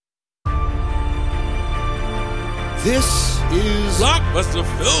This is Blockbuster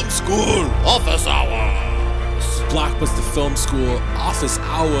Film School Office Hours. Blockbuster Film School Office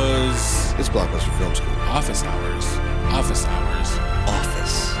Hours. It's Blockbuster Film School. Office Hours. Office Hours.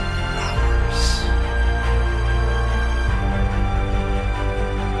 Office Hours.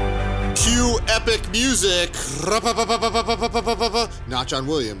 Cue epic music. Not John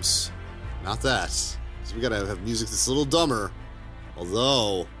Williams. Not that. So we gotta have music that's a little dumber.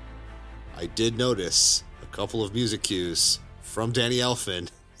 Although, I did notice a couple of music cues from Danny Elfman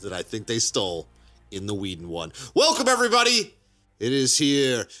that I think they stole in the Whedon one. Welcome, everybody! It is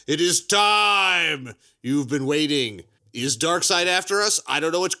here. It is time! You've been waiting. Is Darkseid after us? I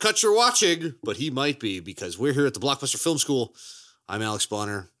don't know which cut you're watching, but he might be, because we're here at the Blockbuster Film School. I'm Alex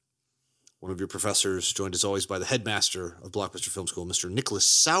Bonner, one of your professors, joined as always by the headmaster of Blockbuster Film School, Mr. Nicholas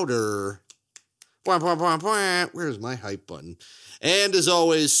Souter. Where's my hype button? And as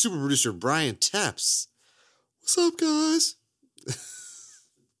always, super producer Brian Tepps. What's up, guys?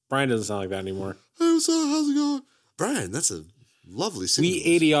 Brian doesn't sound like that anymore. Hey, what's up? How's it going? Brian, that's a lovely singing.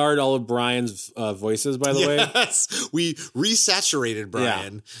 We ADR'd all of Brian's voices, by the way. Yes, we resaturated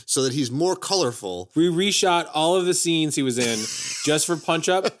Brian so that he's more colorful. We reshot all of the scenes he was in just for Punch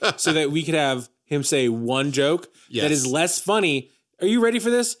Up so that we could have him say one joke that is less funny. Are you ready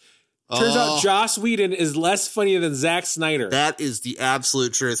for this? Turns out Joss Whedon is less funny than Zack Snyder. That is the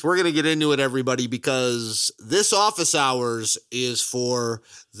absolute truth. We're going to get into it, everybody, because this Office Hours is for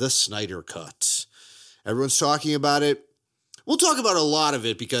the Snyder Cut. Everyone's talking about it. We'll talk about a lot of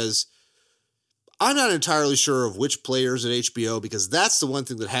it because I'm not entirely sure of which players at HBO, because that's the one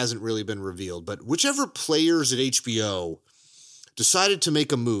thing that hasn't really been revealed. But whichever players at HBO decided to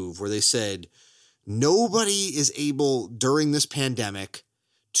make a move where they said nobody is able during this pandemic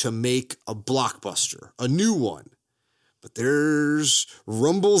to make a blockbuster, a new one. But there's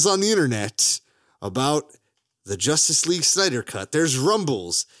rumbles on the internet about the Justice League Snyder Cut. There's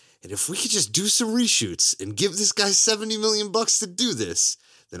rumbles. And if we could just do some reshoots and give this guy $70 million to do this,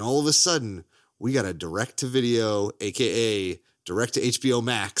 then all of a sudden we got a direct-to-video, aka direct-to-HBO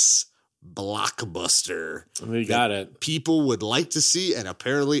Max blockbuster. We got it. People would like to see, and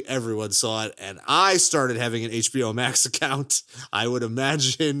apparently everyone saw it. And I started having an HBO Max account. I would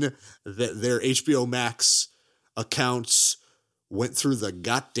imagine that their HBO Max accounts went through the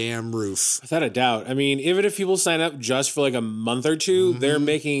goddamn roof. Without a doubt. I mean, even if people sign up just for like a month or two, they're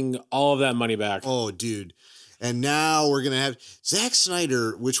making all of that money back. Oh, dude. And now we're going to have Zack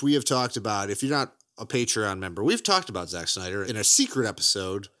Snyder, which we have talked about. If you're not a Patreon member, we've talked about Zack Snyder in a secret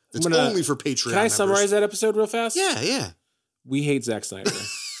episode that's only for Patreon members. Can I members. summarize that episode real fast? Yeah. We hate Zack Snyder.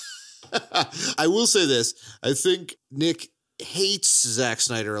 I will say this. I think Nick hates Zack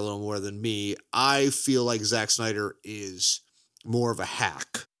Snyder a little more than me. I feel like Zack Snyder is more of a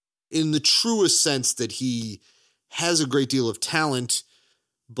hack in the truest sense that he has a great deal of talent,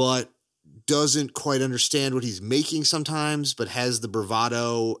 but doesn't quite understand what he's making sometimes, but has the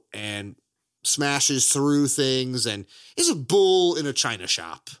bravado and smashes through things and is a bull in a china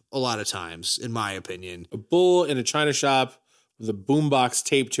shop a lot of times, in my opinion. A bull in a china shop with a boombox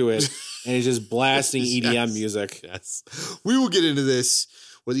taped to it, and he's just blasting EDM music. Yes. We will get into this,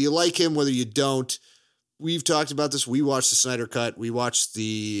 whether you like him, whether you don't. We've talked about this. We watched the Snyder Cut. We watched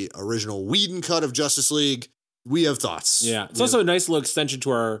the original Whedon cut of Justice League. We have thoughts. Yeah. It's also a nice little extension to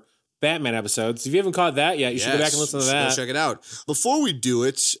our Batman episodes. If you haven't caught that yet, you should go back and listen to that. Go check it out. Before we do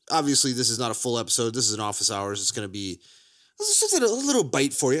it, obviously this is not a full episode. This is an Office Hours. It's going to be just a little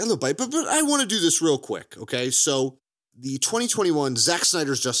bite for you, a little bite. But I want to do this real quick, okay? So the 2021 Zack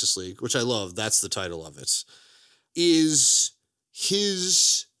Snyder's Justice League, which I love, that's the title of it, is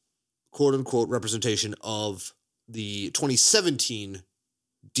his quote-unquote representation of the 2017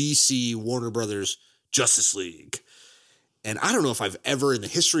 DC Warner Brothers Justice League. And I don't know if I've ever in the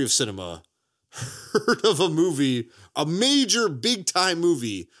history of cinema heard of a movie, a major big-time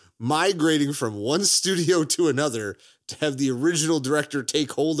movie, migrating from one studio to another to have the original director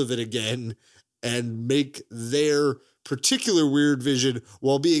take hold of it again and make their particular weird vision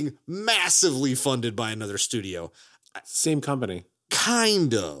while being massively funded by another studio. Same company.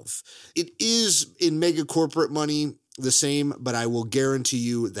 Kind of. It is in mega corporate money the same, but I will guarantee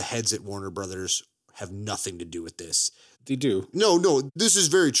you the heads at Warner Brothers have nothing to do with this. They do. No, this is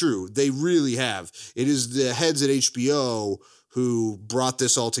very true. They really have. It is the heads at HBO who brought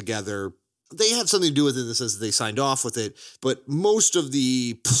this all together. They had something to do with it in the sense that they signed off with it, but most of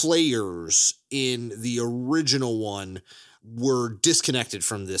the players in the original one were disconnected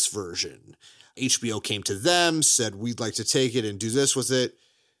from this version. HBO came to them, said, we'd like to take it and do this with it.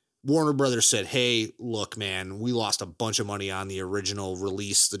 Warner Brothers said, hey, look, man, we lost a bunch of money on the original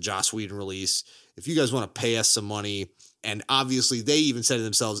release, the Joss Whedon release. If you guys want to pay us some money, and obviously they even said to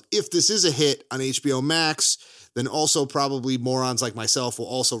themselves, if this is a hit on HBO Max, then also probably morons like myself will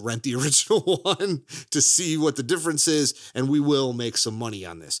also rent the original one to see what the difference is, and we will make some money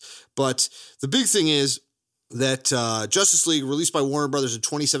on this. But the big thing is that Justice League, released by Warner Brothers in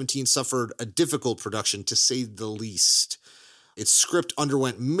 2017, suffered a difficult production, to say the least. Its script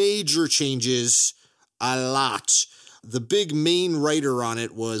underwent major changes, a lot. The big main writer on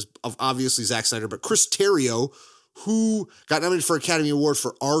it was obviously Zack Snyder, but Chris Terrio, who got nominated for Academy Award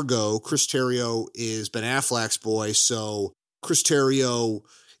for Argo. Chris Terrio is Ben Affleck's boy, so Chris Terrio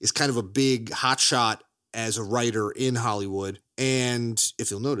is kind of a big hotshot as a writer in Hollywood. And if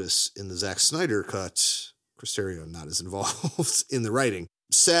you'll notice, in the Zack Snyder cut, Chris Terrio not as involved in the writing.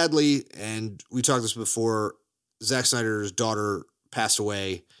 Sadly, and we talked this before, Zack Snyder's daughter passed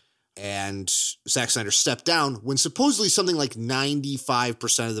away, and Zack Snyder stepped down when supposedly something like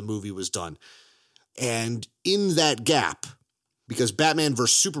 95% of the movie was done. And in that gap, because Batman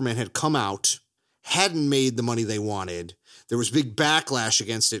vs. Superman had come out, hadn't made the money they wanted, there was big backlash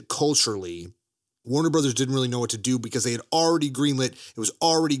against it culturally. Warner Brothers didn't really know what to do because they had already greenlit. It was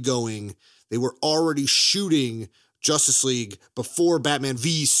already going. They were already shooting Justice League before Batman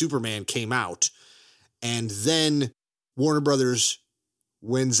v Superman came out. And then Warner Brothers,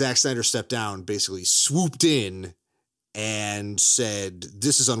 when Zack Snyder stepped down, basically swooped in and said,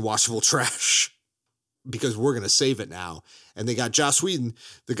 this is unwatchable trash because we're going to save it now. And they got Joss Whedon,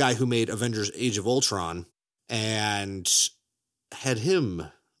 the guy who made Avengers Age of Ultron, and had him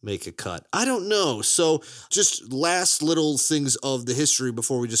make a cut. I don't know. So just last little things of the history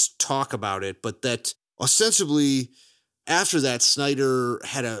before we just talk about it, but that ostensibly after that, Snyder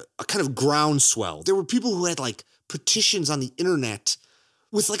had a kind of groundswell. There were people who had like petitions on the internet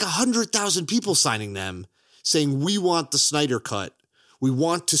with like 100,000 people signing them saying, we want the Snyder cut. We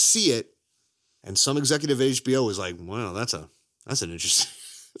want to see it. And some executive at HBO was like, well, that's an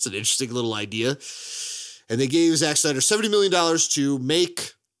interesting little idea. And they gave Zack Snyder $70 million to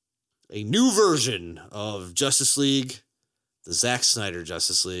make a new version of Justice League, the Zack Snyder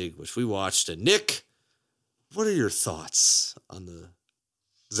Justice League, which we watched. And Nick, what are your thoughts on the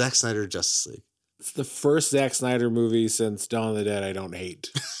Zack Snyder Justice League? It's the first Zack Snyder movie since Dawn of the Dead I don't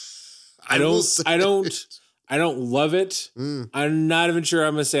hate. I don't love it. I'm not even sure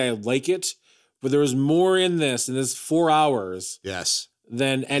I'm going to say I like it, but there was more in this 4 hours. Yes.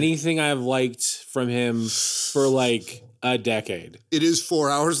 Than anything I've liked from him for like a decade. It is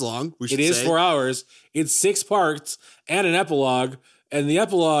 4 hours long. It is 4 hours. It's 6 parts and an epilogue, and the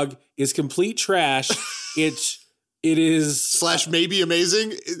epilogue is complete trash. It is / maybe amazing.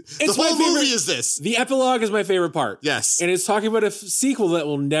 The whole movie is this. The epilogue is my favorite part. Yes. And it's talking about a sequel that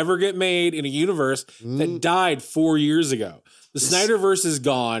will never get made in a universe that died 4 years ago. The Snyderverse is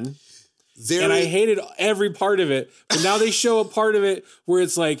gone. And I hated every part of it. But now they show a part of it where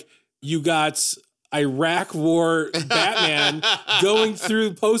it's like you got Iraq War Batman going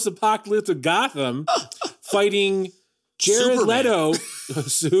through post-apocalyptic Gotham fighting Jared Leto.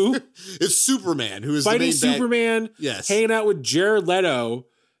 It's Superman who is fighting Superman. Yes. Hanging out with Jared Leto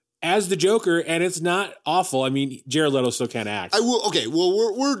as the Joker, and it's not awful. I mean, Jared Leto still can't act. Okay,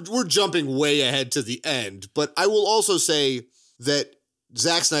 well, we're jumping way ahead to the end, but I will also say that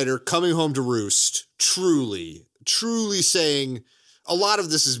Zack Snyder coming home to roost, truly saying a lot of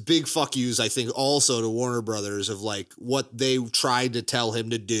this is big fuck yous, I think, also to Warner Brothers of like what they tried to tell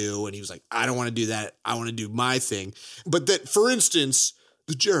him to do. And he was like, I don't want to do that. I want to do my thing. But that, for instance,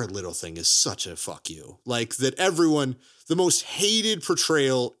 the Jared Leto thing is such a fuck you. Like that everyone, the most hated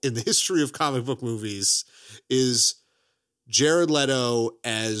portrayal in the history of comic book movies is Jared Leto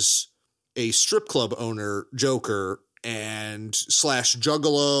as a strip club owner, Joker, and /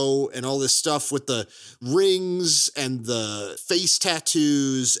 juggalo and all this stuff with the rings and the face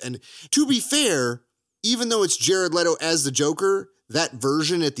tattoos. And to be fair, even though it's Jared Leto as the Joker, that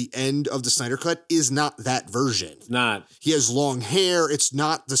version at the end of the Snyder Cut is not that version. It's not. He has long hair. It's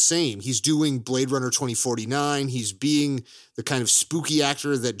not the same. He's doing Blade Runner 2049. He's being the kind of spooky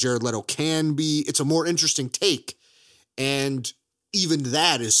actor that Jared Leto can be. It's a more interesting take. And even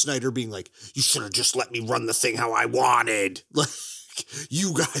that is Snyder being like, you should have just let me run the thing how I wanted. Like,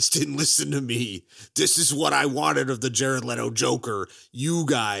 you guys didn't listen to me. This is what I wanted of the Jared Leto Joker. You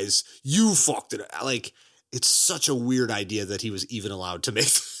guys, you fucked it. Like, it's such a weird idea that he was even allowed to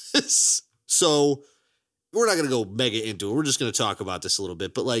make this. So we're not going to go mega into it. We're just going to talk about this a little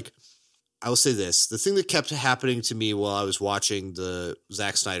bit. But like, I will say this. The thing that kept happening to me while I was watching the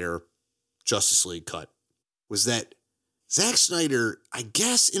Zack Snyder Justice League cut was that Zack Snyder, I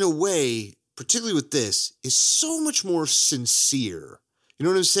guess in a way, particularly with this, is so much more sincere. You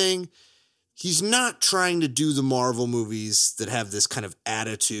know what I'm saying? He's not trying to do the Marvel movies that have this kind of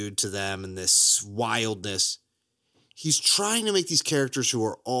attitude to them and this wildness. He's trying to make these characters who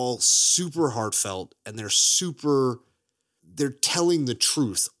are all super heartfelt and they're telling the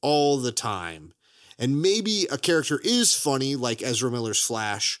truth all the time. And maybe a character is funny like Ezra Miller's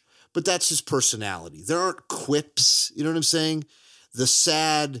Flash, but that's his personality. There aren't quips, you know what I'm saying? The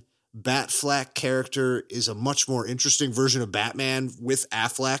sad Batfleck character is a much more interesting version of Batman with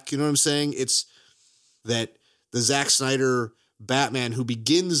Affleck, you know what I'm saying? It's that the Zack Snyder Batman who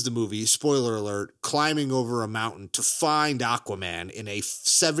begins the movie, spoiler alert, climbing over a mountain to find Aquaman in a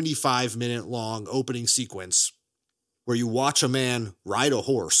 75-minute long opening sequence where you watch a man ride a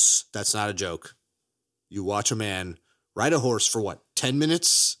horse. That's not a joke. You watch a man ride a horse for what, 10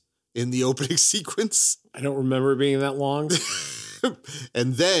 minutes in the opening sequence? I don't remember it being that long.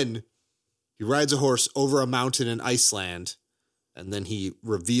 And then he rides a horse over a mountain in Iceland, and then he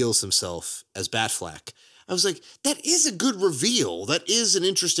reveals himself as Batfleck. I was like, that is a good reveal. That is an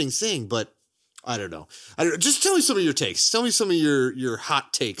interesting thing, but I don't know. Just tell me some of your takes. Tell me some of your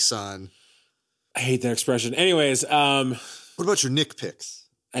hot takes on. I hate that expression. Anyways, what about your Nick picks?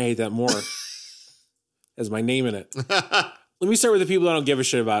 I hate that more. Has my name in it. Let me start with the people I don't give a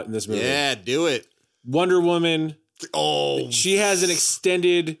shit about in this movie. Yeah, do it. Wonder Woman. Oh, she has an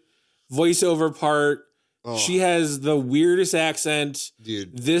extended voiceover part. Oh. She has the weirdest accent.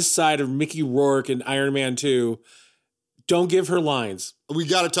 Dude. This side of Mickey Rourke in Iron Man 2. Don't give her lines. We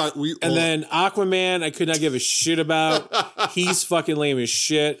got to talk. Then Aquaman, I could not give a shit about. He's fucking lame as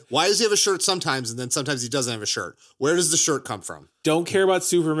shit. Why does he have a shirt sometimes and then sometimes he doesn't have a shirt? Where does the shirt come from? Don't care about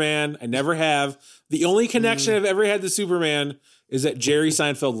Superman. I never have. The only connection I've ever had to Superman is that Jerry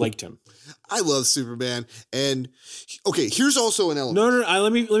Seinfeld liked him. I love Superman. And okay, here's also an element. No.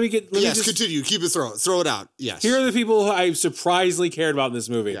 Let me continue. Keep it throw it out. Yes. Here are the people who I surprisingly cared about in this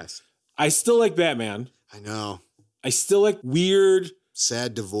movie. Yes. I still like Batman. I know. I still like weird,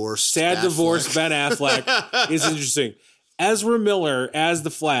 sad divorce Ben Affleck is interesting. Ezra Miller as the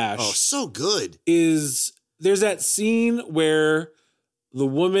Flash. Oh, so good. There's that scene where the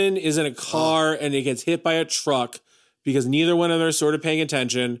woman is in a car and it gets hit by a truck because neither one of them are sort of paying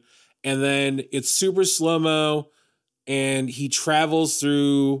attention. And then it's super slow-mo and he travels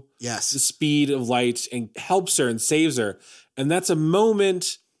through the speed of light and helps her and saves her. And that's a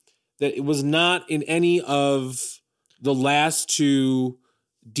moment that it was not in any of the last two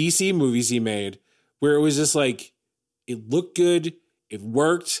DC movies he made, where it was just like, it looked good, it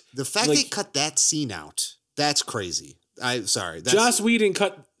worked. The fact they cut that scene out, that's crazy. Joss Whedon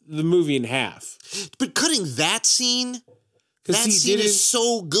cut the movie in half. But cutting that scene is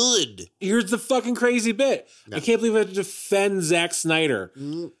so good. Here's the fucking crazy bit. No. I can't believe I have to defend Zack Snyder.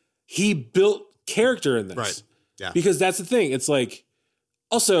 He built character in this. Right. Yeah. Because that's the thing. It's like,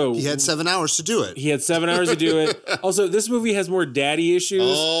 also, he had 7 hours to do it. Also, this movie has more daddy issues.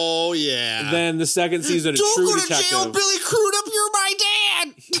 Oh, yeah. Than the second season of True Detective. Don't go to jail, Billy Crudup. You're my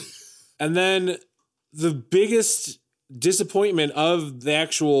dad. And then the biggest disappointment of the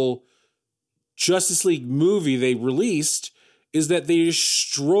actual Justice League movie they released is that they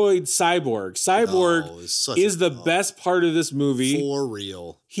destroyed Cyborg. Cyborg is the best part of this movie. For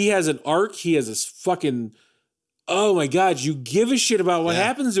real. He has an arc. He has this fucking... Oh my God, you give a shit about what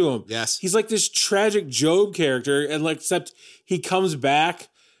happens to him. Yes. He's like this tragic Job character, and except he comes back.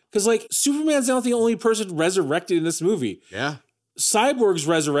 Because Superman's not the only person resurrected in this movie. Yeah. Cyborg's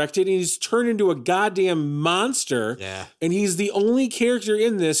resurrected, and he's turned into a goddamn monster. Yeah. And he's the only character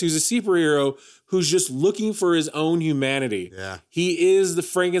in this who's a superhero who's just looking for his own humanity. Yeah. He is the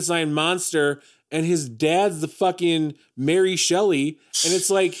Frankenstein monster, and his dad's the fucking Mary Shelley. And it's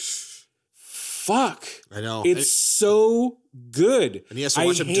like... Fuck. I know. It's so good. And he has to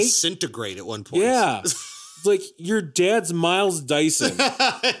watch him disintegrate at one point. Yeah. Like, your dad's Miles Dyson.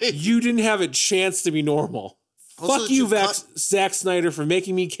 You didn't have a chance to be normal. Also, fuck you, Zack Snyder, for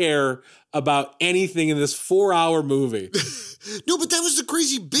making me care about anything in this 4-hour movie. No, but that was the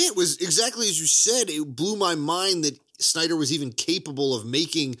crazy bit, was exactly as you said. It blew my mind that Snyder was even capable of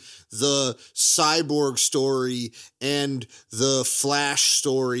making the Cyborg story and the Flash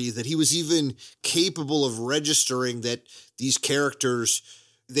story, that he was even capable of registering that these characters,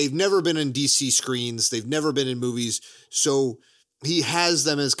 they've never been in DC screens, they've never been in movies, so he has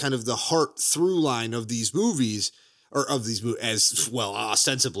them as kind of the heart through line of these movies, or of these movies, as well,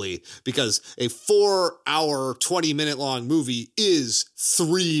 ostensibly, because a 4-hour, 20-minute long movie is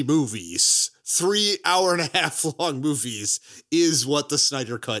 3 movies. 3 hour-and-a-half long movies is what the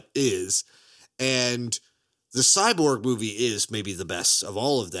Snyder Cut is. And the Cyborg movie is maybe the best of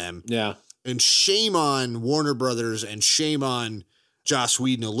all of them. Yeah. And shame on Warner Brothers and shame on Joss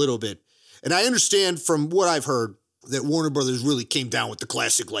Whedon a little bit. And I understand from what I've heard that Warner Brothers really came down with the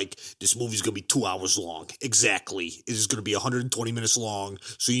classic, like, this movie's going to be 2 hours long. Exactly. It is going to be 120 minutes long.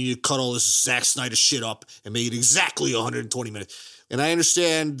 So you need to cut all this Zack Snyder shit up and make it exactly 120 minutes. And I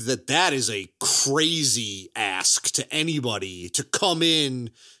understand that that is a crazy ask to anybody to come in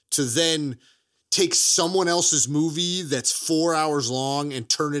to then take someone else's movie that's 4 hours long and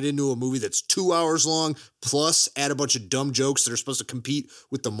turn it into a movie that's 2 hours long, plus add a bunch of dumb jokes that are supposed to compete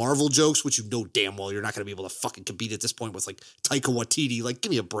with the Marvel jokes, which you know damn well you're not going to be able to fucking compete at this point with, like, Taika Waititi. Like,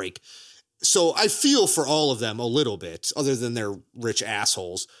 give me a break. So I feel for all of them a little bit, other than they're rich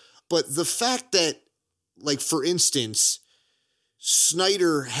assholes. But the fact that, like, for instance,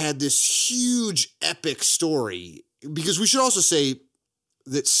 Snyder had this huge epic story, because we should also say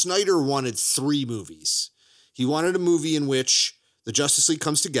that Snyder wanted 3 movies. He wanted a movie in which the Justice League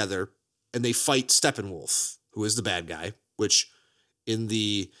comes together and they fight Steppenwolf, who is the bad guy, which in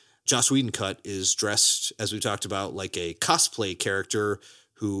the Joss Whedon cut is dressed, as we talked about, like a cosplay character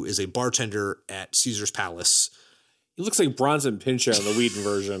who is a bartender at Caesar's Palace. He looks like Bronson Pinchot in the Whedon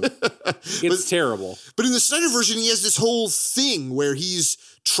version. It's terrible. But in the Snyder version, he has this whole thing where he's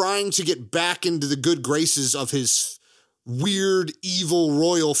trying to get back into the good graces of his weird, evil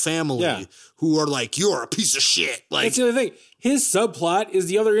royal family who are like, you're a piece of shit. Like, that's the other thing. His subplot is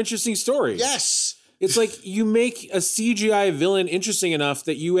the other interesting story. Yes. It's like you make a CGI villain interesting enough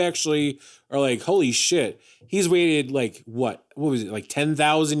that you actually are like, holy shit. He's waited like, what was it, like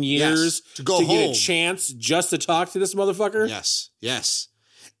 10,000 years to go to home. Get a chance just to talk to this motherfucker? Yes.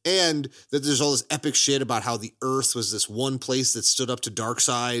 And that there's all this epic shit about how the Earth was this one place that stood up to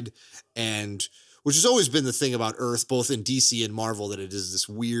Darkseid, and which has always been the thing about Earth, both in DC and Marvel, that it is this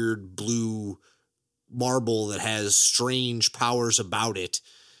weird blue marble that has strange powers about it.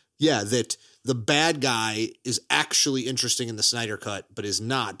 Yeah, that the bad guy is actually interesting in the Snyder cut, but is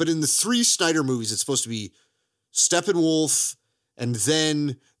not. But in the 3 Snyder movies, it's supposed to be Steppenwolf, and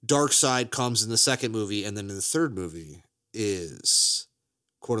then Darkseid comes in the second movie, and then in the third movie is,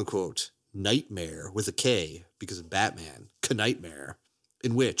 quote-unquote, Nightmare with a K, because of Batman, Knightmare,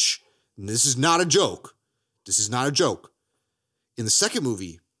 in which, and this is not a joke, in the second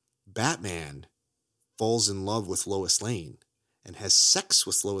movie, Batman falls in love with Lois Lane and has sex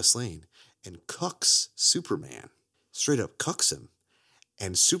with Lois Lane and cucks Superman. Straight up cucks him.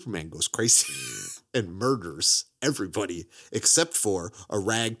 And Superman goes crazy and murders everybody except for a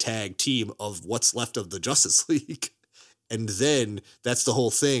ragtag team of what's left of the Justice League. And then that's the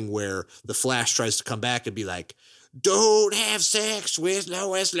whole thing where the Flash tries to come back and be like, don't have sex with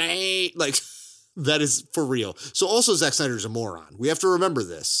Lois Lane. Like, that is for real. So also Zack Snyder's a moron. We have to remember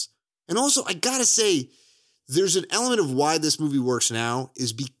this. And also, I gotta say, there's an element of why this movie works now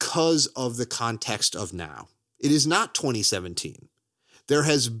is because of the context of now. It is not 2017. There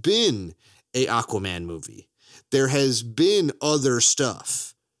has been a Aquaman movie. There has been other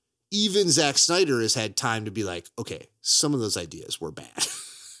stuff. Even Zack Snyder has had time to be like, okay, some of those ideas were bad.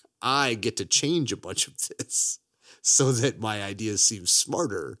 I get to change a bunch of this so that my ideas seem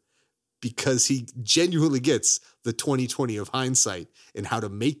smarter, because he genuinely gets the 20/20 of hindsight in how to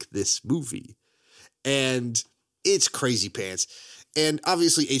make this movie. And it's crazy pants. And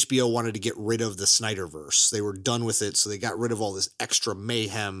obviously HBO wanted to get rid of the Snyderverse. They were done with it, so they got rid of all this extra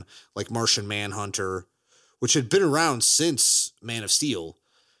mayhem like Martian Manhunter, which had been around since Man of Steel.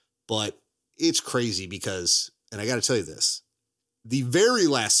 But it's crazy because, and I got to tell you this, the very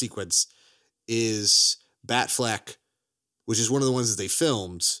last sequence is Batfleck, which is one of the ones that they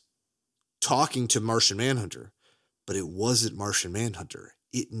filmed, talking to Martian Manhunter. But it wasn't Martian Manhunter.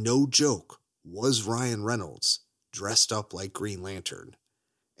 It, no joke, was Ryan Reynolds dressed up like Green Lantern.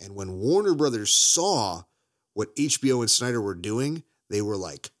 And when Warner Brothers saw what HBO and Snyder were doing, they were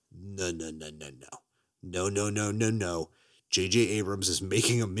like, no. J.J. Abrams is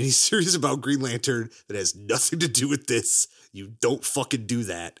making a miniseries about Green Lantern that has nothing to do with this. You don't fucking do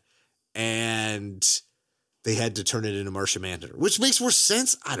that. And they had to turn it into Martian Manhunter, which makes more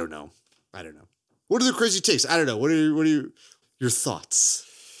sense. I don't know. What are the crazy takes? I don't know. What are your thoughts?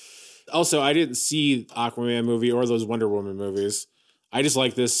 Also, I didn't see Aquaman movie or those Wonder Woman movies. I just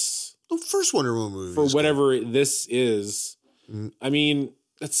like this. The first Wonder Woman movie. For whatever this is. I mean,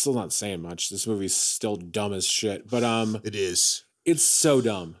 that's still not saying much. This movie's still dumb as shit. But it is. It's so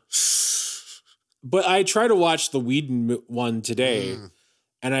dumb. But I tried to watch the Whedon one today,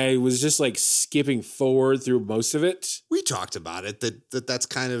 and I was just like skipping forward through most of it. We talked about it, that's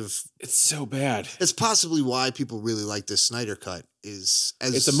kind of... It's so bad. It's possibly why people really like this Snyder Cut is...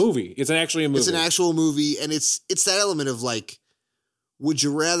 It's a movie. It's actually a movie. It's an actual movie, and it's that element of like, would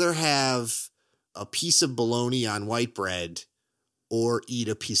you rather have a piece of bologna on white bread or eat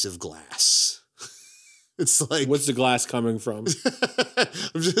a piece of glass? It's like... What's the glass coming from?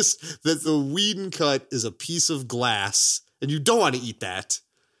 I'm just... That the Whedon cut is a piece of glass, and you don't want to eat that.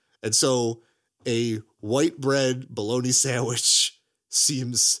 And so a white bread bologna sandwich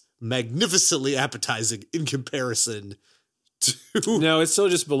seems magnificently appetizing in comparison to... No, it's still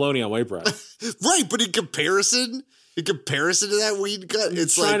just bologna on white bread. Right, but in comparison to that Whedon cut,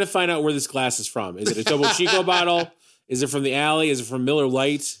 it's trying to find out where this glass is from. Is it a Topo Chico bottle? Is it from the alley? Is it from Miller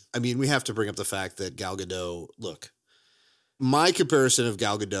Lite? I mean, we have to bring up the fact that Gal Gadot, look, my comparison of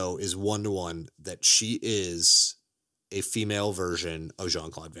Gal Gadot is 1-to-1 that she is a female version of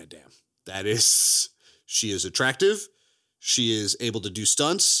Jean-Claude Van Damme. That is, she is attractive, she is able to do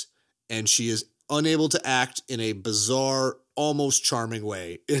stunts, and she is unable to act in a bizarre, almost charming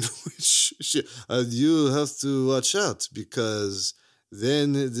way in which you have to watch out because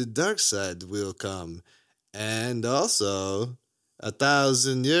then the dark side will come. And also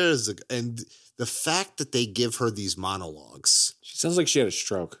 1,000 years ago. And the fact that they give her these monologues. She sounds like she had a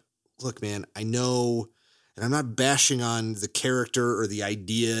stroke. Look, man, I know, and I'm not bashing on the character or the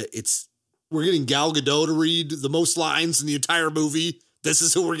idea. We're getting Gal Gadot to read the most lines in the entire movie. This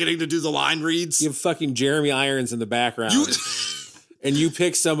is who we're getting to do the line reads. You have fucking Jeremy Irons in the background. And you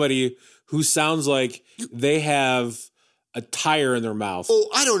pick somebody who sounds like they have a tire in their mouth. Oh,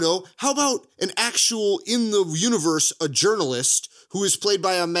 I don't know. How about an actual, in the universe, a journalist who is played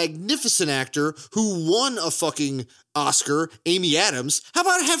by a magnificent actor who won a fucking Oscar, Amy Adams? How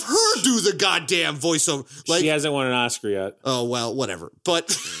about have her do the goddamn voiceover? She hasn't won an Oscar yet. Oh, well, whatever.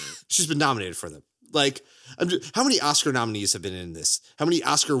 But she's been nominated for them. Like, how many Oscar nominees have been in this? How many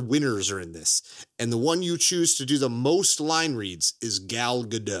Oscar winners are in this? And the one you choose to do the most line reads is Gal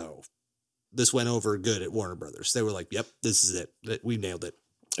Gadot. This went over good at Warner Brothers. They were like, yep, this is it. We nailed it.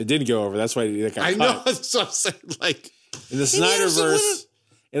 It didn't go over. That's why it got I cut. know. That's what I'm saying. Like, in the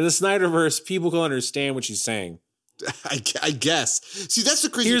Snyderverse, people can understand what she's saying. I guess. See, that's the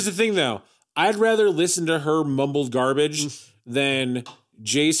crazy. Here's the thing, though. I'd rather listen to her mumbled garbage than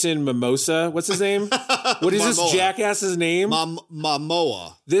Jason Momoa. What's his name? What is this jackass's name?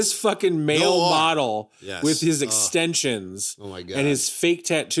 Momoa. This fucking male model yes. with his extensions oh my God. And his fake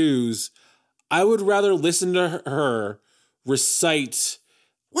tattoos. I would rather listen to her recite.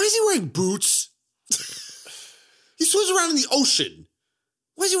 Why is he wearing boots? He swims around in the ocean.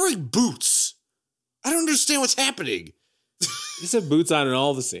 Why is he wearing boots? I don't understand what's happening. He's had boots on in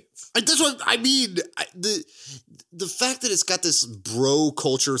all the scenes. That's what I mean. The fact that it's got this bro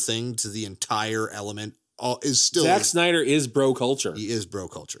culture thing to the entire element is still... Zack Snyder is bro culture. He is bro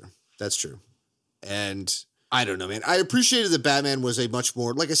culture. That's true. And... I don't know, man. I appreciated that Batman was a much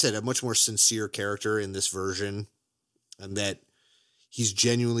more, like I said, a much more sincere character in this version, and that he's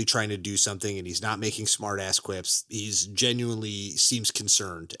genuinely trying to do something and he's not making smart ass quips. He's genuinely seems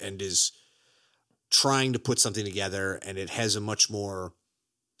concerned and is trying to put something together, and it has a much more,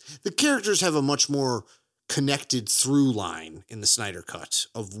 the characters have a much more connected through line in the Snyder Cut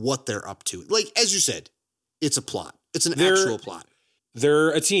of what they're up to. Like, as you said, it's a plot. It's an actual plot. They're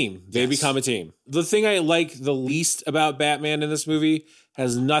a team. They become a team. The thing I like the least about Batman in this movie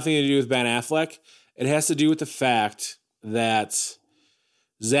has nothing to do with Ben Affleck. It has to do with the fact that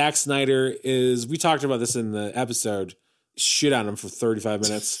Zack Snyder is, we talked about this in the episode, shit on him for 35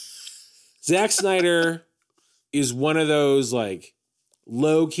 minutes. Zack Snyder is one of those like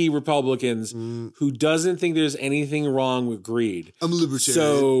low-key Republicans who doesn't think there's anything wrong with greed. I'm a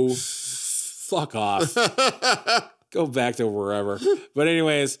libertarian. So fuck off. Go back to wherever. But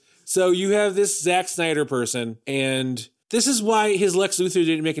anyways, so you have this Zack Snyder person, and this is why his Lex Luthor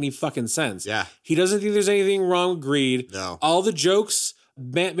didn't make any fucking sense. Yeah. He doesn't think there's anything wrong with greed. No. All the jokes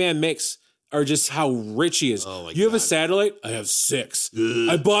Batman makes are just how rich he is. Oh my you have a satellite? I have 6.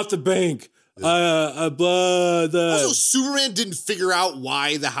 I bought the bank. I bought the... Also, Superman didn't figure out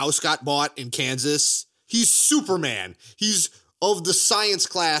why the house got bought in Kansas. He's Superman. He's of the science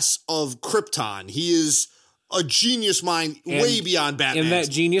class of Krypton. He is... a genius mind way beyond Batman. In that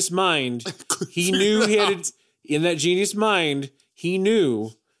genius mind, he knew he had in that genius mind, he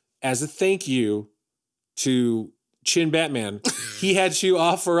knew as a thank you to Chin Batman, he had to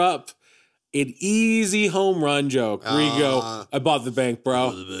offer up an easy home run joke. Where you go, I bought the bank,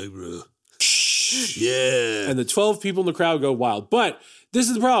 bro. Yeah. And the 12 people in the crowd go wild. But this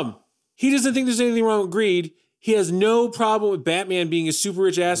is the problem. He doesn't think there's anything wrong with greed. he has no problem with Batman being a super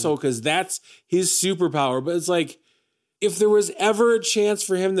rich asshole because that's his superpower. But it's like, if there was ever a chance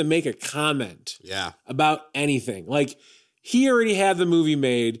for him to make a comment about anything, like he already had the movie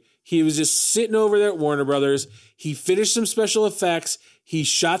made. He was just sitting over there at Warner Brothers. He finished some special effects. He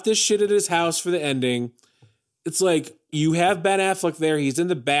shot this shit at his house for the ending. It's like, you have Ben Affleck there. He's in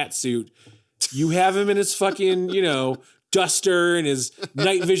the bat suit. You have him in his fucking, duster and his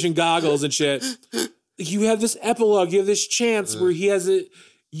night vision goggles and shit. You have this epilogue. You have this chance where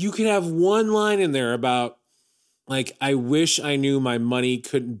you can have one line in there about, like, I wish I knew my money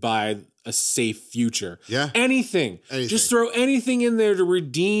couldn't buy a safe future. Yeah. Anything. Just throw anything in there to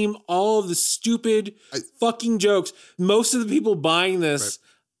redeem all of the stupid fucking jokes. Most of the people buying this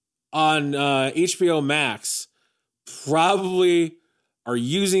on HBO Max probably are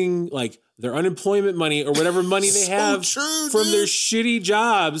using like their unemployment money or whatever money they have from their shitty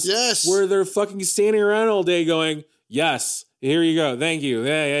jobs. Yes. Where they're fucking standing around all day going, yes, here you go. Thank you.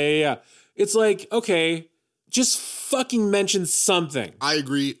 Yeah. It's like, okay, just fucking mention something. I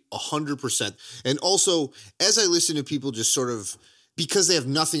agree 100%. And also, as I listen to people just sort of, because they have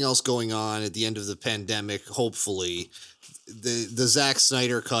nothing else going on at the end of the pandemic, hopefully, the Zack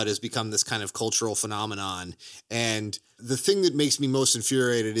Snyder cut has become this kind of cultural phenomenon. And the thing that makes me most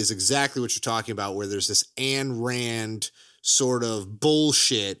infuriated is exactly what you're talking about, where there's this Ayn Rand sort of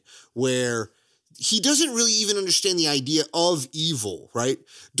bullshit where he doesn't really even understand the idea of evil, right?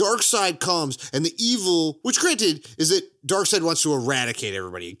 Darkseid comes, and the evil, which granted is that Darkseid wants to eradicate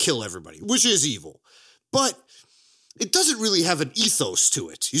everybody and kill everybody, which is evil. But it doesn't really have an ethos to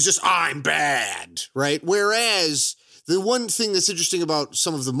it. He's just, I'm bad, right? Whereas the one thing that's interesting about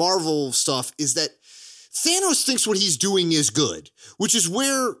some of the Marvel stuff is that Thanos thinks what he's doing is good, which is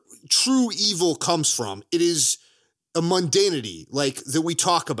where true evil comes from. It is a mundanity, like, that we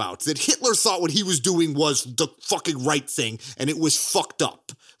talk about, that Hitler thought what he was doing was the fucking right thing, and it was fucked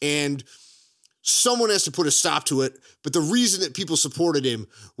up. And someone has to put a stop to it, but the reason that people supported him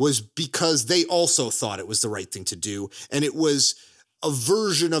was because they also thought it was the right thing to do, and it was a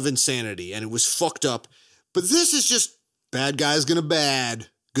version of insanity, and it was fucked up. But this is just bad guy's gonna bad,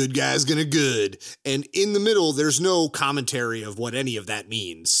 good guy's gonna good, and in the middle, there's no commentary of what any of that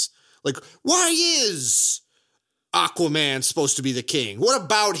means. Like, why is Aquaman supposed to be the king? What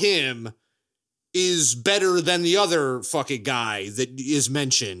about him is better than the other fucking guy that is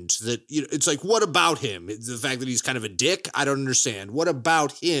mentioned? That, it's like, what about him? The fact that he's kind of a dick? I don't understand. What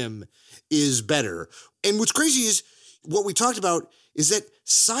about him is better? And what's crazy is what we talked about is that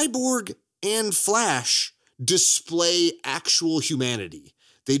Cyborg and Flash display actual humanity.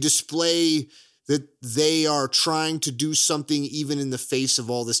 They display that they are trying to do something even in the face of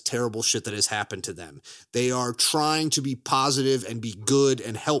all this terrible shit that has happened to them. They are trying to be positive and be good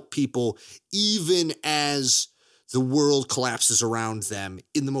and help people even as the world collapses around them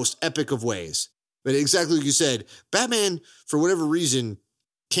in the most epic of ways. But exactly like you said, Batman, for whatever reason,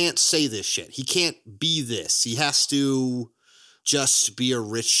 can't say this shit. He can't be this. He has to just be a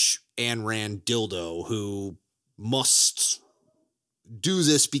rich Ayn Rand dildo who must do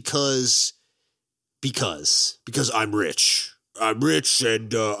this because I'm rich. I'm rich,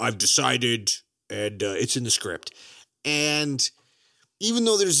 and I've decided, and it's in the script. And even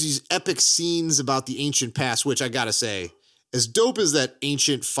though there's these epic scenes about the ancient past, which I gotta say, as dope as that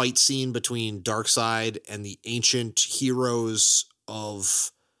ancient fight scene between Darkseid and the ancient heroes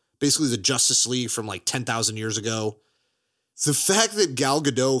of basically the Justice League from like 10,000 years ago, the fact that Gal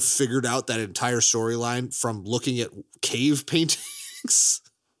Gadot figured out that entire storyline from looking at cave paintings...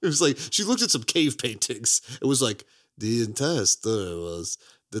 It was like, she looked at some cave paintings. It was like, the entire story was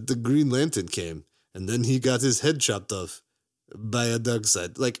that the Green Lantern came, and then he got his head chopped off by a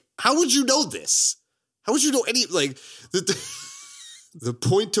Darkseid. Like, how would you know this? How would you know any, like, the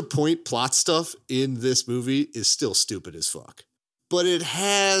point-to-point plot stuff in this movie is still stupid as fuck. But it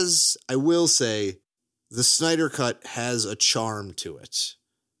has, I will say, the Snyder Cut has a charm to it.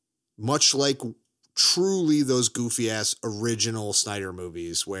 Much like truly those goofy-ass original Snyder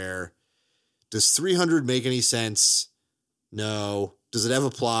movies where, does 300 make any sense? No. Does it have a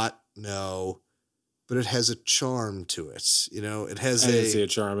plot? No. But it has a charm to it. It has I didn't see a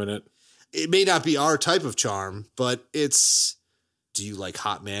charm in it. It may not be our type of charm, but it's, do you like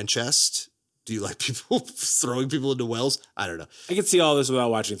hot man chest? Do you like people throwing people into wells? I don't know. I could see all this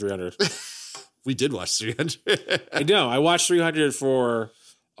without watching 300. We did watch 300. I know. I watched 300 for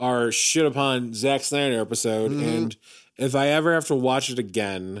our shit upon Zack Snyder episode, and if I ever have to watch it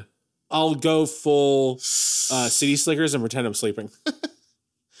again, I'll go full City Slickers and pretend I'm sleeping.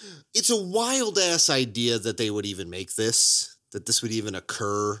 It's a wild ass idea that they would even make this, that this would even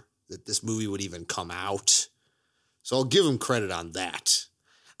occur, that this movie would even come out. So I'll give him credit on that.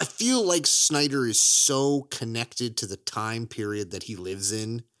 I feel like Snyder is so connected to the time period that he lives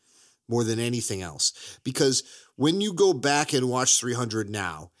in more than anything else. Because when you go back and watch 300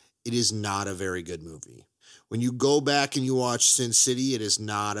 now, it is not a very good movie. When you go back and you watch Sin City, it is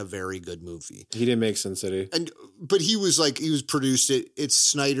not a very good movie. He didn't make Sin City. But he was produced it. It's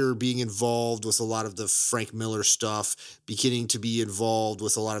Snyder being involved with a lot of the Frank Miller stuff, beginning to be involved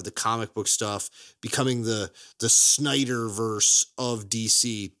with a lot of the comic book stuff, becoming the Snyderverse of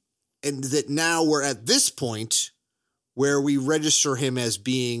DC. And that now we're at this point where we register him as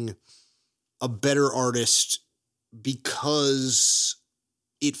being a better artist because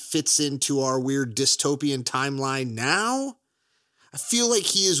it fits into our weird dystopian timeline now. I feel like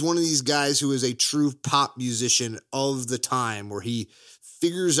he is one of these guys who is a true pop musician of the time, where he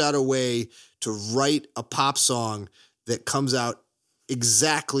figures out a way to write a pop song that comes out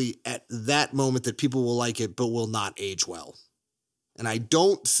exactly at that moment that people will like it, but will not age well. And I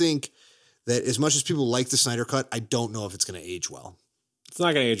don't think that, as much as people like the Snyder Cut, I don't know if it's going to age well. It's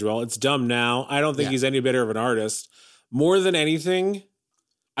not going to age well. It's dumb now. I don't think he's any better of an artist. More than anything,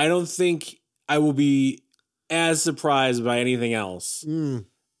 I don't think I will be as surprised by anything else.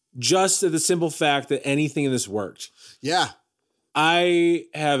 Just at the simple fact that anything in this worked. Yeah. I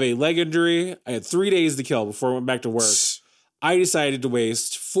have a leg injury. I had 3 days to kill before I went back to work. I decided to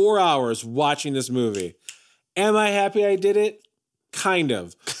waste 4 hours watching this movie. Am I happy I did it? Kind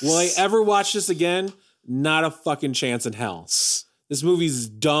of. Will I ever watch this again? Not a fucking chance in hell. This movie's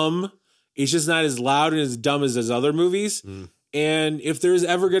dumb. It's just not as loud and as dumb as his other movies. And if there's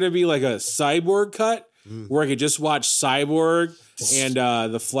ever going to be like a Cyborg cut where I could just watch Cyborg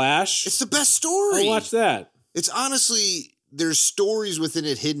and The Flash, it's the best story. I'll watch that. It's honestly, there's stories within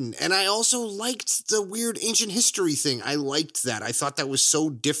it hidden. And I also liked the weird ancient history thing. I liked that. I thought that was so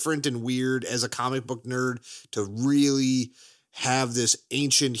different and weird as a comic book nerd to really have this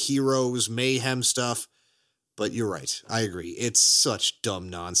ancient heroes mayhem stuff. But you're right. I agree. It's such dumb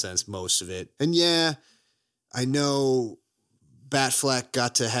nonsense, most of it. And yeah, I know Batfleck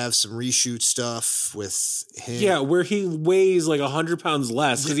got to have some reshoot stuff with him. Yeah, where he weighs like 100 pounds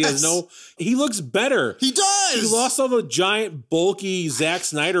less because he looks better. He does. He lost all the giant, bulky Zack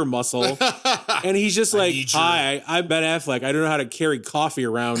Snyder muscle. And he's just like, hi, I'm Ben Affleck. I don't know how to carry coffee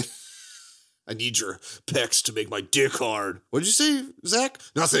around. I need your pecs to make my dick hard. What did you say, Zach?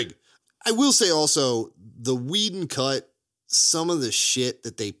 Nothing. I will say also, the Whedon cut, some of the shit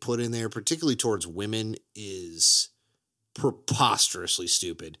that they put in there, particularly towards women, is preposterously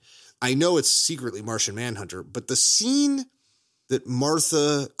stupid. I know it's secretly Martian Manhunter, but the scene that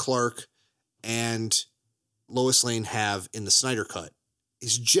Martha Clark and Lois Lane have in the Snyder Cut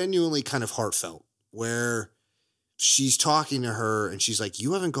is genuinely kind of heartfelt, where she's talking to her and she's like,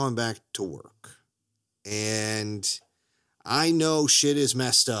 you haven't gone back to work. And I know shit is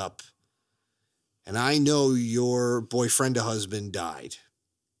messed up. And I know your boyfriend or husband died,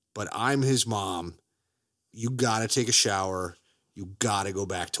 but I'm his mom. You got to take a shower. You got to go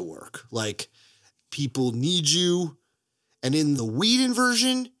back to work. Like, people need you. And in the Whedon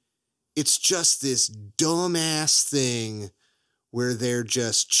version, it's just this dumbass thing where they're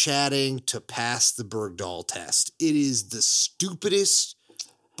just chatting to pass the Bergdahl test. It is the stupidest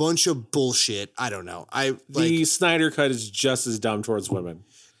bunch of bullshit. I don't know. The Snyder Cut is just as dumb towards women.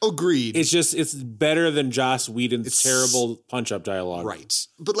 Agreed. It's better than Joss Whedon's terrible punch-up dialogue. Right.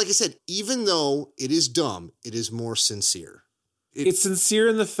 But like I said, even though it is dumb, it is more sincere. It's sincere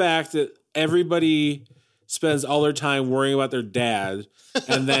in the fact that everybody spends all their time worrying about their dad.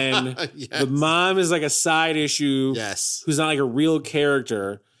 And then the mom is like a side issue. Yes. Who's not like a real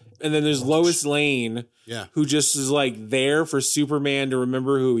character. And then there's Lois Lane. Yeah. Who just is like there for Superman to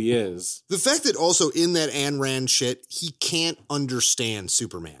remember who he is. The fact that also in that Ayn Rand shit, he can't understand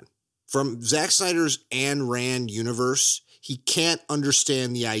Superman. From Zack Snyder's Ayn Rand universe, he can't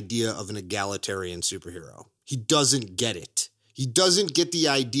understand the idea of an egalitarian superhero. He doesn't get it. He doesn't get the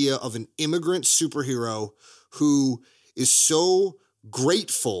idea of an immigrant superhero who is so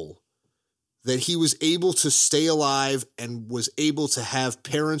grateful that he was able to stay alive and was able to have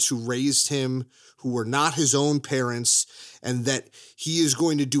parents who raised him who were not his own parents, and that he is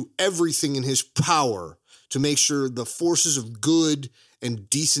going to do everything in his power to make sure the forces of good and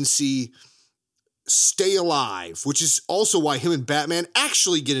decency stay alive, which is also why him and Batman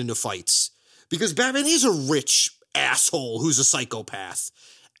actually get into fights, because Batman is a rich asshole who's a psychopath,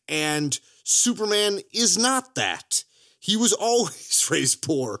 and Superman is not that. He was always raised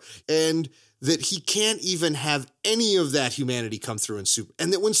poor, and that he can't even have any of that humanity come through in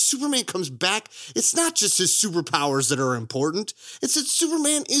and that when Superman comes back, it's not just his superpowers that are important. It's that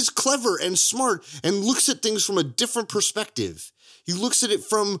Superman is clever and smart and looks at things from a different perspective. He looks at it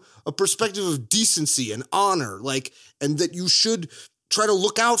from a perspective of decency and honor, and that you should try to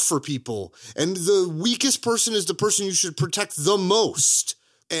look out for people. And the weakest person is the person you should protect the most.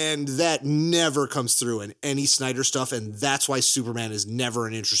 And that never comes through in any Snyder stuff. And that's why Superman is never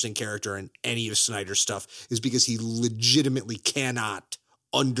an interesting character in any of Snyder's stuff, is because he legitimately cannot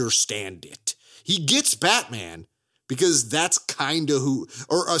understand it. He gets Batman because that's kind of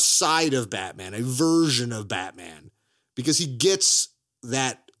or a side of Batman, a version of Batman, because he gets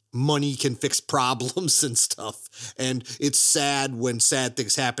that money can fix problems and stuff. And it's sad when sad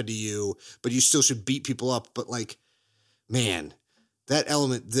things happen to you, but you still should beat people up. But man, that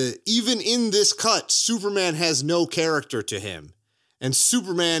element, even in this cut, Superman has no character to him. And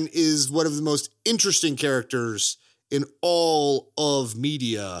Superman is one of the most interesting characters in all of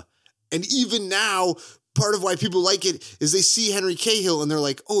media. And even now, part of why people like it is they see Henry Cavill and they're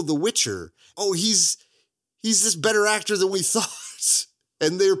like, oh, The Witcher. Oh, he's this better actor than we thought.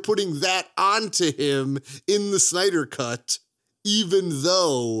 And they're putting that onto him in the Snyder Cut, even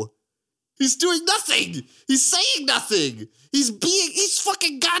though he's doing nothing. He's saying nothing. He's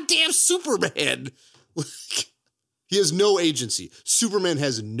fucking goddamn Superman. He has no agency. Superman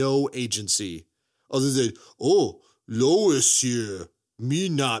has no agency other than, oh, Lois here. Me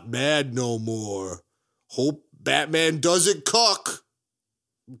not mad no more. Hope Batman doesn't cuck.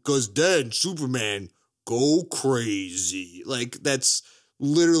 Because then Superman go crazy. That's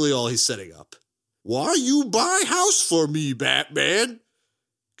literally all he's setting up. Why you buy house for me, Batman?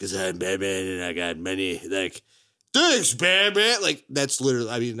 Because I'm Batman and I got money. Thanks, Batman. That's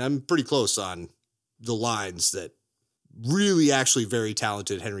literally, I'm pretty close on the lines that really actually very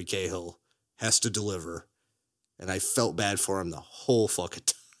talented Henry Cavill has to deliver. And I felt bad for him the whole fucking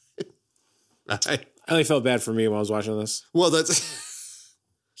time. I only felt bad for me when I was watching this. Well,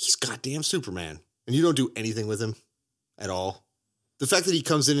 he's goddamn Superman. And you don't do anything with him at all. The fact that he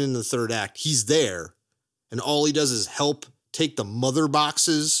comes in the third act, he's there. And all he does is help take the mother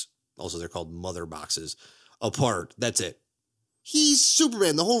boxes, also they're called mother boxes, apart. That's it. He's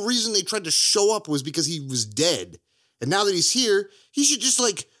Superman. The whole reason they tried to show up was because he was dead. And now that he's here, he should just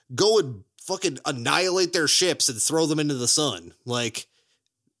go and fucking annihilate their ships and throw them into the sun.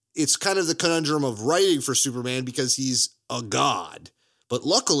 It's kind of the conundrum of writing for Superman because he's a god. But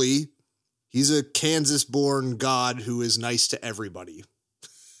luckily, he's a Kansas-born god who is nice to everybody.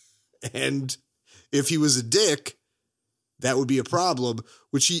 And if he was a dick, that would be a problem,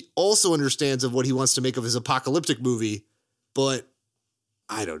 which he also understands of what he wants to make of his apocalyptic movie. But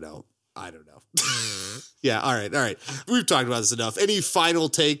I don't know. Yeah, all right. We've talked about this enough. Any final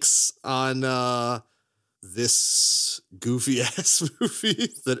takes on this goofy-ass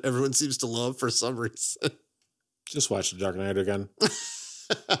movie that everyone seems to love for some reason? Just watch The Dark Knight again.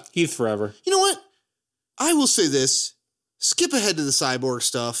 Heath forever. You know what? I will say this. Skip ahead to the Cyborg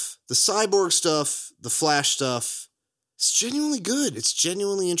stuff. The Cyborg stuff, the Flash stuff. It's genuinely good. It's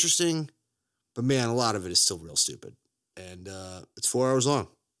genuinely interesting. But man, a lot of it is still real stupid. And it's 4 hours long.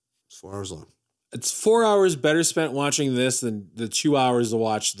 It's 4 hours better spent watching this than the 2 hours to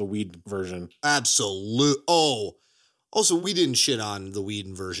watch the Whedon version. Absolute. Oh, also, we didn't shit on the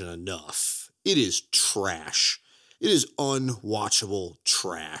Whedon version enough. It is trash. It is unwatchable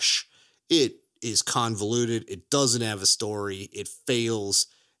trash. It is convoluted. It doesn't have a story. It fails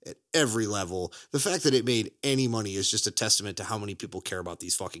at every level. The fact that it made any money is just a testament to how many people care about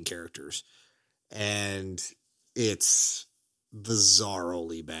these fucking characters. And it's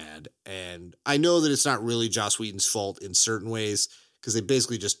bizarrely bad. And I know that it's not really Joss Whedon's fault in certain ways, because they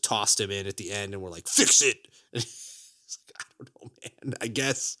basically just tossed him in at the end and were like, fix it. I don't know, man. I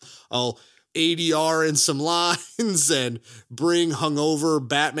guess I'll ADR in some lines and bring hungover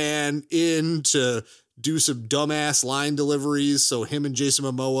Batman in to do some dumbass line deliveries so him and Jason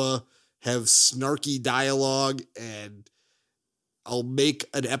Momoa have snarky dialogue, and I'll make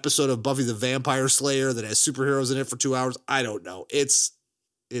an episode of Buffy the Vampire Slayer that has superheroes in it for 2 hours. I don't know. It's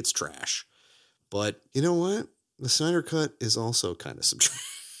trash. But you know what? The Snyder Cut is also kind of some trash.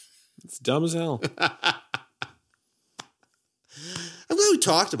 It's dumb as hell. I'm glad we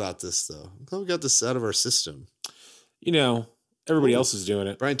talked about this, though. I'm glad we got this out of our system. Everybody else is doing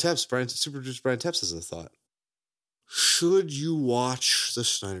it. Brian Tepps has a thought. Should you watch the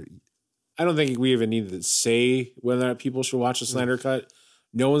Snyder? I don't think we even need to say whether or not people should watch the Snyder Cut.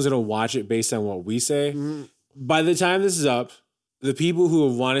 No one's going to watch it based on what we say. Mm-hmm. By the time this is up, the people who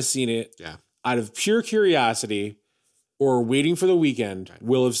have want to seen it out of pure curiosity or waiting for the weekend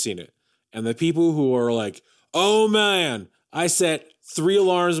will have seen it. And the people who are like, oh man, I set 3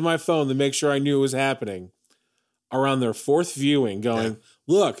 alarms on my phone to make sure I knew it was happening, are on their 4th viewing going,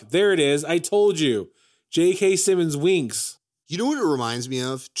 look, there it is. I told you. J.K. Simmons winks. You know what it reminds me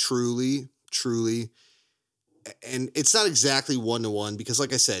of? Truly. And it's not exactly 1-to-1 because,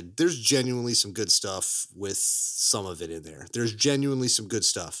 like I said, there's genuinely some good stuff with some of it in there. There's genuinely some good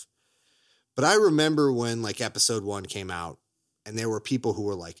stuff. But I remember when like episode 1 came out and there were people who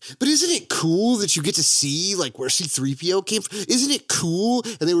were like, but isn't it cool that you get to see like where C-3PO came from? Isn't it cool?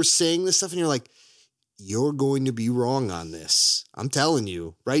 And they were saying this stuff and you're like, you're going to be wrong on this. I'm telling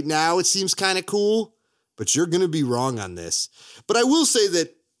you. Right now it seems kind of cool, but you're going to be wrong on this. But I will say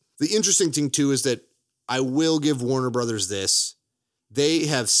that the interesting thing too is that I will give Warner Brothers this. They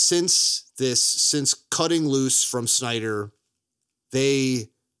have since cutting loose from Snyder, they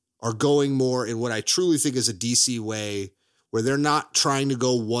are going more in what I truly think is a DC way, where they're not trying to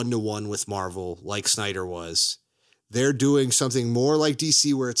go 1-to-1 with Marvel like Snyder was. They're doing something more like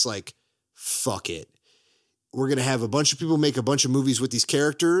DC where it's like, fuck it. We're going to have a bunch of people make a bunch of movies with these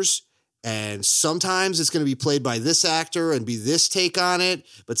characters. And sometimes it's going to be played by this actor and be this take on it.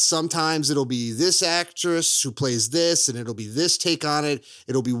 But sometimes it'll be this actress who plays this and it'll be this take on it.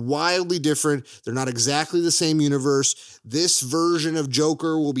 It'll be wildly different. They're not exactly the same universe. This version of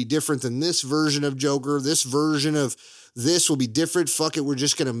Joker will be different than this version of Joker. This version of this will be different. Fuck it. We're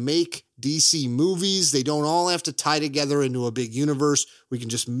just going to make DC movies. They don't all have to tie together into a big universe. We can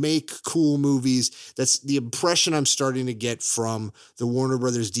just make cool movies. That's the impression I'm starting to get from the Warner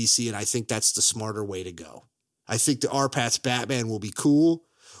Brothers DC. And I think that's the smarter way to go. I think the R-Pat's Batman will be cool.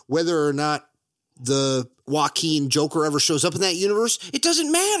 Whether or not the Joaquin Joker ever shows up in that universe, it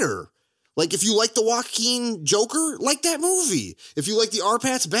doesn't matter. Like, if you like the Joaquin Joker, like that movie. If you like the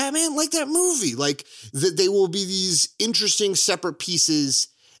R-Pat's Batman, like that movie. Like, they will be these interesting separate pieces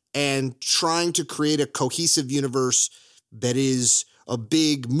and trying to create a cohesive universe that is a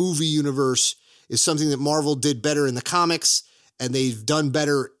big movie universe is something that Marvel did better in the comics and they've done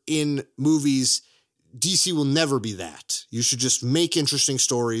better in movies. DC will never be that. You should just make interesting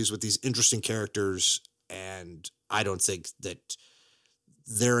stories with these interesting characters, and I don't think that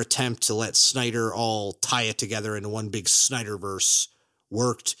their attempt to let Snyder all tie it together into one big Snyderverse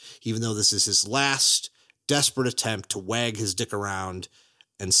worked, even though this is his last desperate attempt to wag his dick around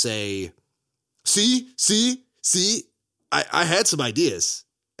and say, see, I had some ideas.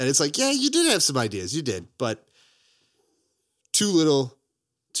 And it's like, yeah, you did have some ideas. You did, but too little,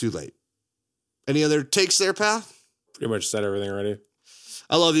 too late. Any other takes there, pal? Pretty much said everything already.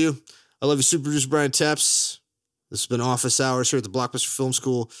 I love you. I love you, super producer Brian Tepps. This has been Office Hours here at the Blockbuster Film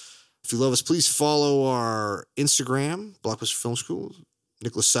School. If you love us, please follow our Instagram, Blockbuster Film School.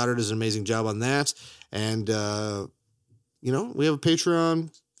 Nicholas Sauter does an amazing job on that. And, we have a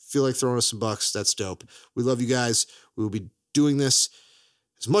Patreon. Feel like throwing us some bucks. That's dope. We love you guys. We will be doing this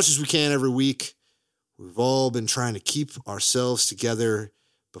as much as we can every week. We've all been trying to keep ourselves together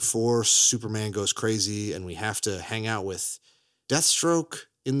before Superman goes crazy and we have to hang out with Deathstroke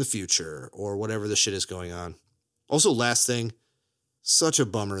in the future or whatever the shit is going on. Also, last thing, such a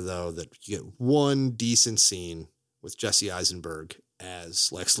bummer, though, that you get one decent scene with Jesse Eisenberg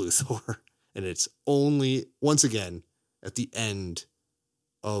as Lex Luthor, and it's only, once again, at the end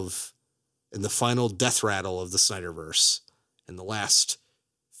in the final death rattle of the Snyderverse, in the last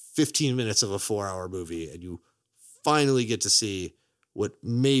 15 minutes of a 4-hour movie, and you finally get to see what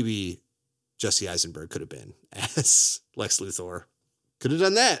maybe Jesse Eisenberg could have been as Lex Luthor. Could have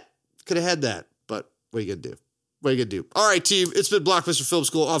done that. Could have had that, but what are you going to do? What are you going to do? All right, team. It's been Blockbuster Film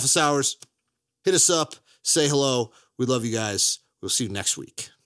School Office Hours. Hit us up. Say hello. We love you guys. We'll see you next week.